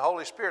operation of the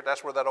Holy Spirit.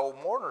 That's where that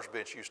old mourner's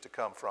bench used to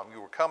come from.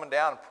 You were coming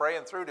down and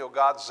praying through till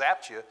God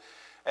zapped you.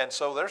 And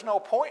so there's no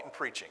point in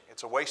preaching.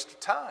 It's a waste of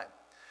time.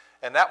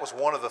 And that was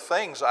one of the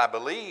things, I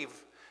believe,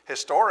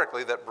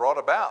 historically that brought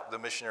about the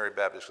missionary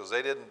Baptists, because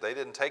they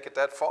didn't take it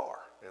that far.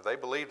 You know, they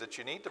believed that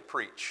you need to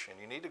preach and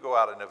you need to go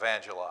out and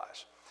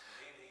evangelize.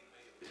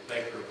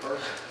 Respecter of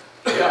person.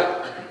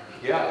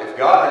 Yeah. If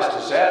God has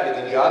to zap you,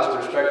 then God's a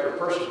respecter of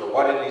persons. But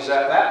why didn't He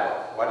zap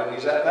that one? Why didn't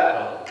He zap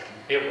that one?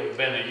 It would have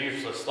been a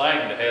useless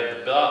thing to have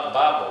the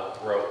Bible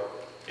wrote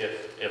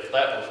if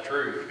that was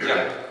true.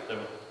 Yeah.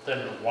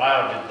 Then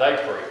why did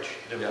they preach?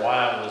 Then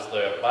why was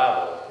there a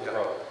Bible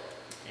wrote?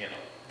 You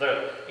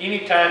know,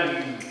 anytime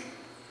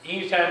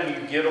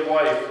you get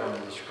away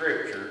from the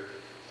Scripture,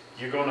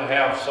 you're going to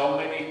have so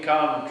many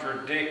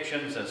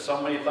contradictions and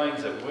so many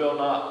things that will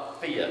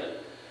not fit.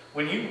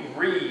 When you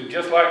read,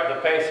 just like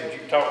the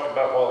passage you talked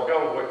about a while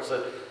ago, where it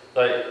said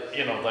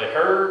they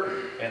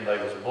heard and they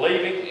was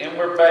believing and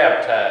were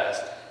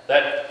baptized,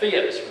 that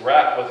fits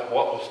right with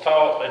what was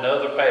taught in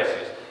other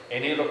passages,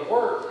 and it'll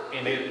work,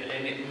 and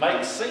it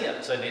makes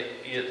sense, and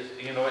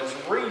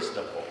it's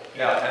reasonable.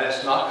 Yeah, and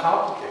it's not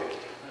complicated.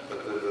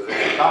 But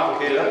the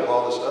complicated up with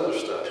all this other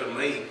stuff. To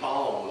me,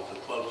 Paul was the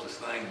closest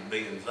thing to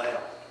being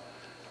zapped,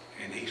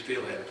 and he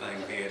still had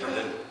things he had to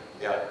do.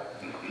 Yeah.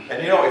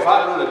 And you know, if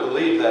I really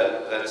believed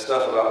that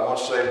stuff about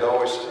once saved,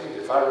 always saved,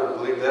 if I really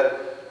believed that,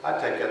 I'd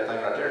take that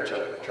thing right there and chuck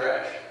it in the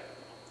trash.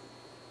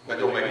 It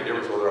don't make any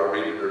difference whether I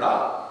read it or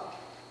not.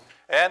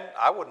 And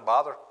I wouldn't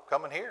bother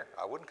coming here.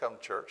 I wouldn't come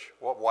to church.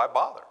 Well, why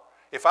bother?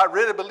 If I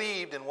really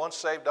believed in once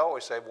saved,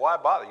 always saved, why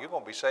bother? You're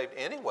going to be saved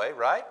anyway,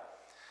 right?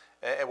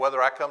 And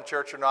whether I come to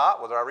church or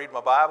not, whether I read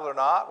my Bible or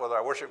not, whether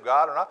I worship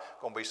God or not,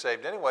 I'm going to be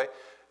saved anyway.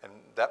 And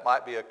that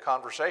might be a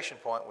conversation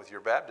point with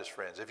your Baptist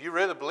friends. If you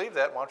really believe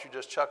that, why don't you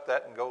just chuck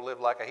that and go live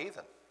like a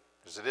heathen?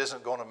 Because it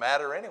isn't going to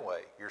matter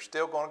anyway. You're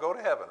still going to go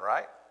to heaven,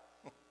 right?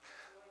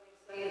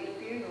 In the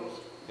funerals,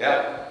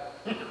 Yeah.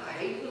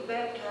 he was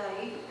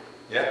baptized.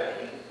 Yeah.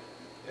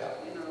 Yeah.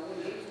 You know,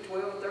 when he was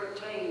 12,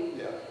 13.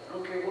 Yeah. I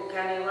don't care what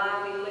kind of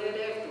life he led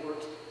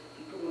afterwards.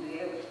 He's going to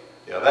heaven.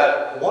 Yeah,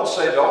 that once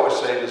saved, always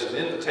saved is an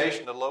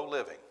invitation to low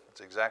living. It's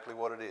exactly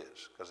what it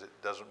is, because it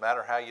doesn't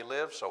matter how you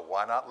live, so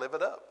why not live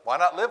it up? Why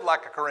not live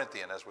like a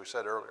Corinthian, as we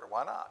said earlier?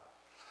 Why not?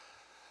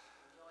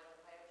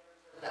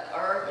 The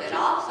earth and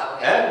also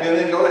heaven. And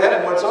then go to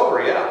heaven when it's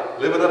over, yeah.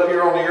 Live it up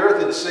here on the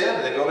earth in sin,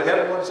 and then go to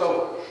heaven when it's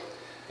over.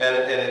 And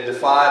it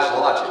defies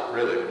logic,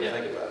 really, when you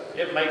think about it.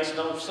 It makes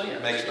no sense.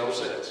 It makes no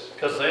sense.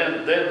 Because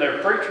then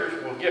their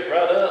preachers will get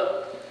right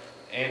up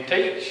and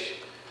teach,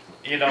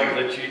 you know,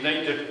 that you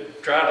need to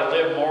try to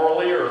live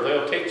morally, or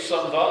they'll teach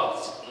some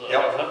thoughts.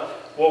 Yep.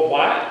 Well,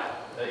 why?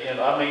 You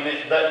know, I mean,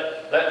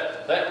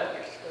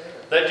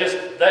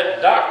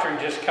 that doctrine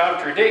just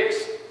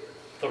contradicts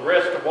the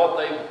rest of what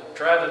they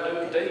try to do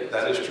and teach.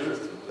 That is true.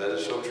 That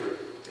is so true.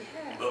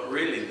 But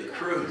really, the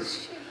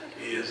truth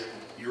is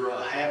you're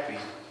a happy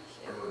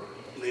or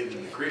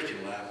living the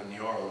Christian life than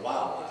you are the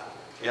wild life.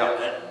 Yeah.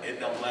 It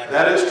don't matter.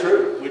 That is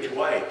true. Which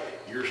way,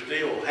 you're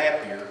still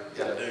happier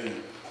Yeah. to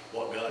do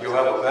what God You'll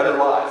have a better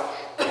life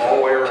all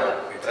the way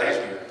around. It's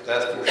happier.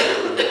 That's for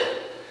sure.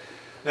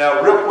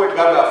 Now, real quick,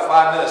 got about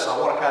 5 minutes. I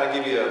want to kind of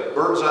give you a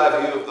bird's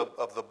eye view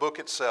of the book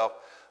itself.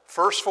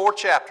 First 4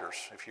 chapters,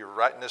 if you're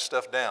writing this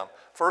stuff down,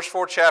 first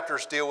 4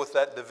 chapters deal with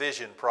that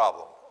division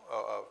problem,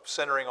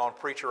 centering on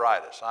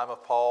preacheritis. I'm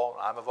of Paul,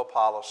 I'm of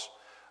Apollos,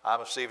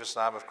 I'm of Cephas,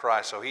 and I'm of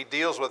Christ. So he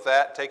deals with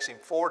that. It takes him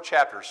 4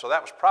 chapters. So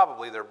that was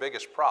probably their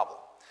biggest problem,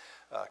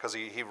 because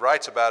he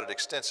writes about it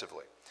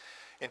extensively.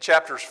 In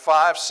chapters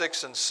 5,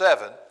 6, and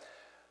 7,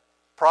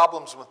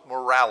 problems with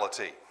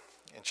morality.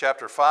 In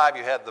chapter 5,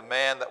 you had the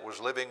man that was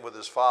living with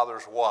his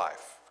father's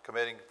wife,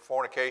 committing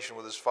fornication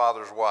with his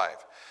father's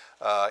wife.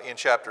 In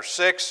chapter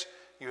 6,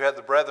 you had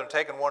the brethren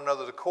taking one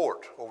another to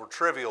court over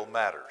trivial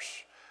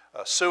matters,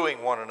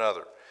 suing one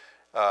another.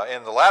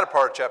 In the latter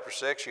part of chapter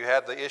 6, you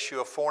had the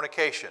issue of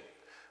fornication,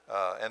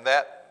 and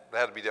that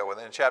had to be dealt with.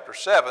 In chapter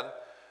 7,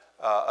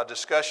 a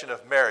discussion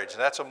of marriage,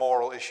 and that's a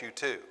moral issue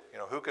too. You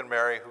know, who can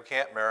marry, who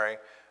can't marry,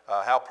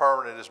 how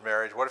permanent is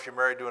marriage, what if you're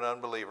married to an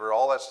unbeliever,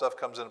 all that stuff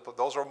comes in.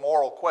 Those are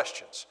moral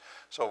questions.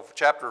 So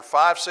chapter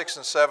 5, 6,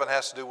 and 7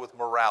 has to do with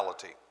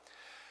morality.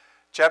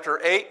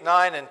 Chapter 8,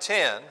 9, and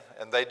 10,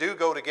 and they do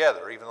go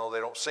together, even though they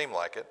don't seem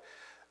like it,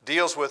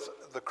 deals with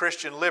the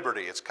Christian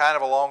liberty. It's kind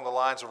of along the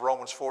lines of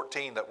Romans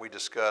 14 that we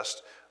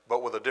discussed,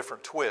 but with a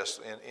different twist.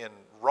 In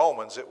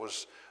Romans, it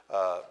was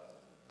the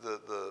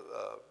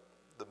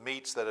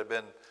meats that had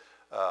been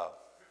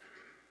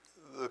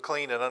the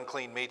clean and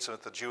unclean meats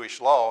with the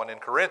Jewish law, and in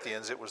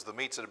Corinthians, it was the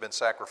meats that had been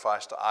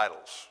sacrificed to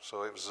idols.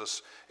 So it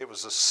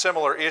was a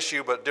similar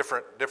issue, but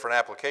different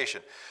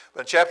application.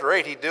 But in chapter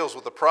 8, he deals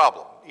with the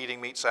problem, eating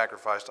meat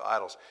sacrificed to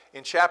idols.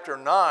 In chapter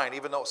 9,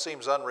 even though it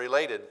seems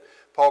unrelated,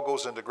 Paul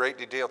goes into great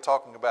detail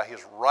talking about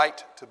his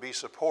right to be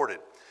supported.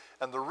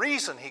 And the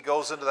reason he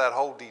goes into that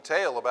whole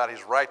detail about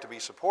his right to be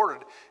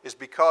supported is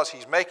because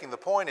he's making the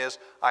point is,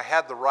 I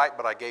had the right,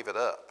 but I gave it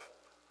up.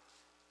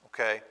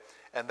 Okay?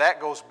 And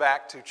that goes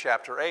back to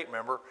chapter 8.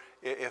 Remember,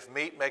 if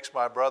meat makes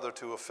my brother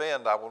to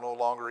offend, I will no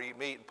longer eat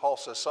meat. And Paul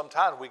says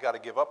sometimes we got to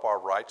give up our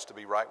rights to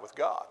be right with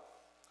God.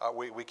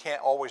 We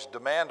can't always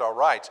demand our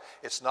rights.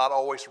 It's not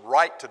always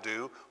right to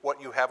do what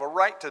you have a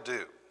right to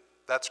do.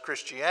 That's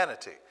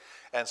Christianity.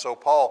 And so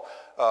Paul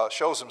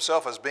shows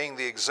himself as being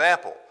the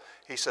example.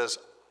 He says,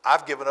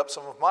 I've given up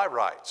some of my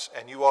rights,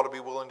 and you ought to be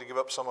willing to give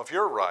up some of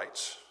your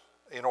rights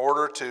in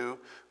order to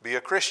be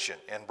a Christian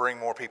and bring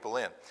more people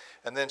in.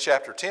 And then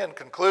chapter 10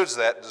 concludes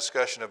that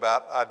discussion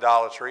about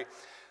idolatry.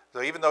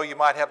 So even though you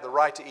might have the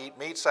right to eat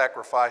meat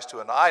sacrificed to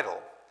an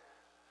idol,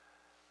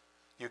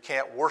 you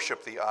can't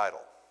worship the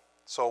idol.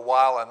 So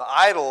while an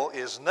idol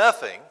is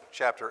nothing,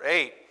 chapter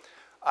 8,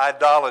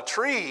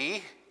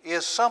 idolatry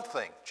is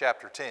something,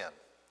 chapter 10.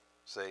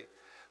 See?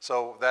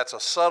 So that's a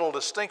subtle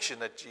distinction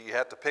that you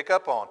have to pick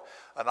up on.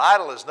 An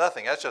idol is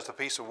nothing. That's just a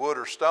piece of wood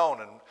or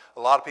stone, and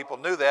a lot of people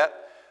knew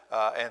that,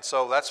 and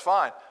so that's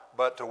fine.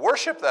 But to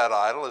worship that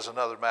idol is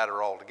another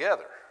matter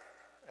altogether,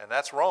 and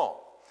that's wrong.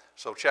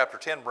 So chapter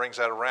 10 brings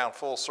that around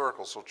full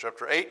circle. So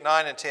chapter 8,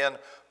 9, and 10,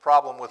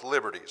 problem with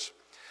liberties.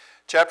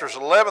 Chapters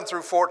 11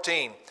 through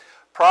 14,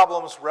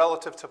 problems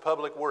relative to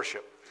public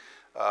worship.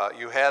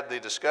 You had the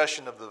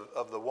discussion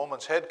of the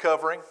woman's head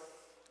covering,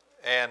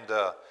 and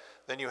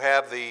then you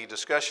have the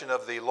discussion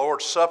of the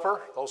Lord's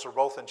Supper. Those are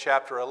both in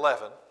chapter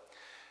 11.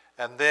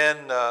 And then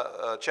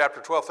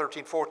chapter 12,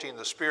 13, 14,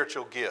 the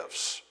spiritual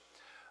gifts.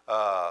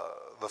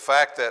 The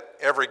fact that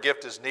every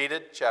gift is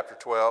needed, chapter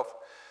 12.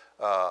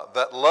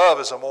 That love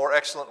is a more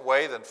excellent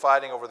way than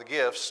fighting over the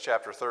gifts,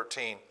 chapter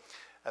 13.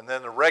 And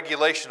then the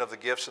regulation of the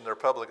gifts in their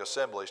public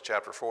assemblies,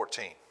 chapter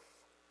 14.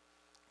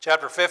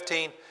 Chapter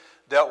 15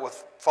 dealt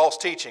with false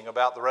teaching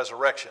about the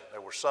resurrection.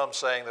 There were some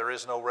saying there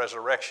is no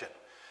resurrection,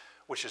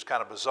 which is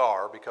kind of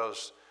bizarre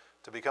because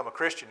to become a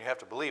Christian you have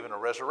to believe in a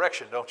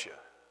resurrection, don't you?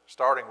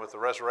 Starting with the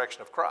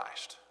resurrection of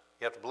Christ.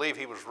 You have to believe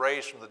he was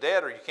raised from the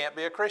dead or you can't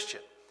be a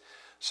Christian.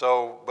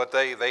 So, but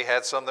they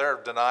had some there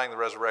denying the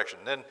resurrection.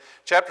 And then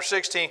chapter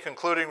 16,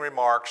 concluding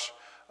remarks,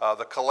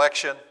 the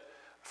collection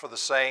for the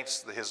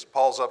saints,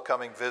 Paul's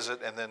upcoming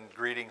visit, and then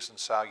greetings and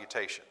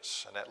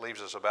salutations. And that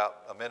leaves us about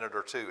a minute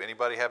or two.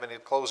 Anybody have any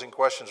closing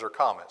questions or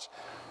comments?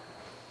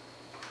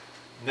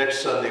 Next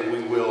Sunday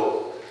we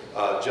will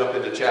jump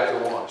into chapter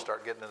 1,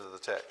 start getting into the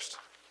text.